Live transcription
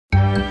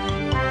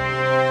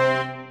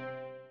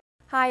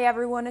Hi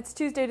everyone, it's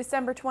Tuesday,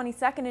 December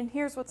 22nd, and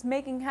here's what's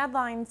making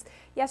headlines.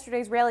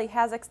 Yesterday's rally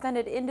has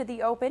extended into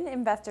the open.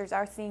 Investors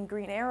are seeing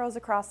green arrows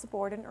across the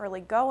board in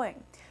early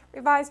going.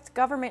 Revised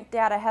government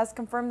data has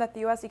confirmed that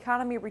the U.S.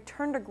 economy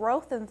returned to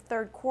growth in the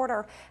third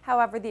quarter.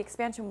 However, the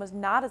expansion was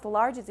not as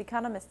large as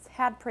economists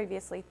had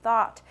previously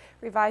thought.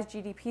 Revised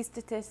GDP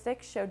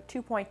statistics showed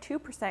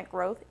 2.2%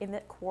 growth in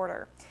the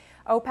quarter.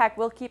 OPEC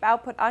will keep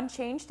output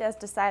unchanged as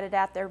decided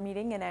at their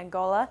meeting in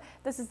Angola.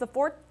 This is the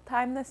fourth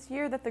time this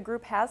year that the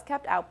group has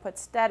kept output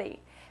steady.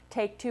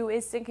 Take-Two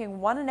is sinking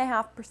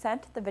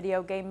 1.5%. The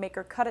video game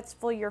maker cut its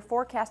full-year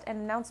forecast and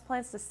announced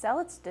plans to sell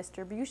its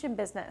distribution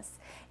business.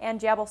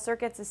 And Jabil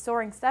Circuit is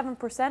soaring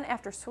 7%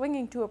 after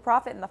swinging to a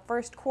profit in the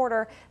first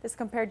quarter. This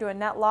compared to a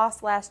net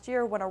loss last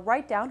year when a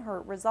write-down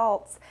hurt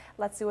results.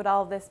 Let's see what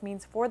all of this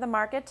means for the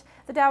market.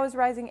 The Dow is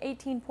rising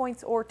 18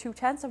 points or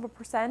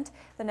 0.2%.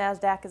 The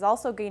Nasdaq is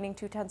also gaining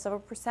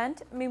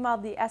 0.2%. Meanwhile,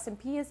 the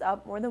S&P is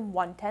up more than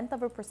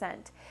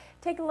 0.1%.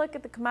 Take a look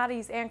at the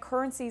commodities and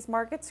currencies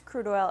markets.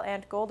 Crude oil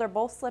and gold are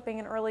both slipping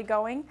in early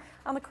going.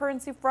 On the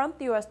currency front,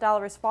 the U.S.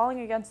 dollar is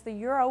falling against the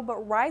euro but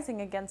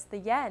rising against the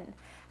yen.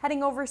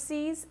 Heading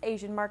overseas,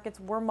 Asian markets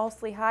were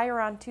mostly higher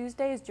on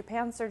Tuesday as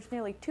Japan surged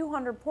nearly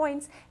 200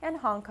 points and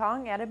Hong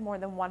Kong added more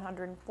than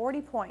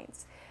 140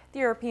 points. The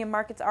European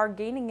markets are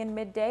gaining in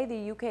midday.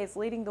 The UK is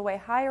leading the way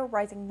higher,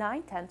 rising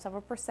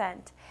 0.9%.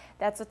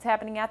 That's what's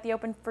happening at the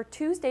open for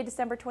Tuesday,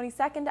 December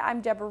 22nd.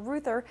 I'm Deborah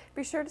Ruther.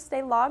 Be sure to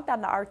stay logged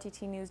on to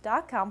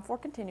rttnews.com for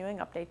continuing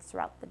updates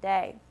throughout the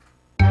day.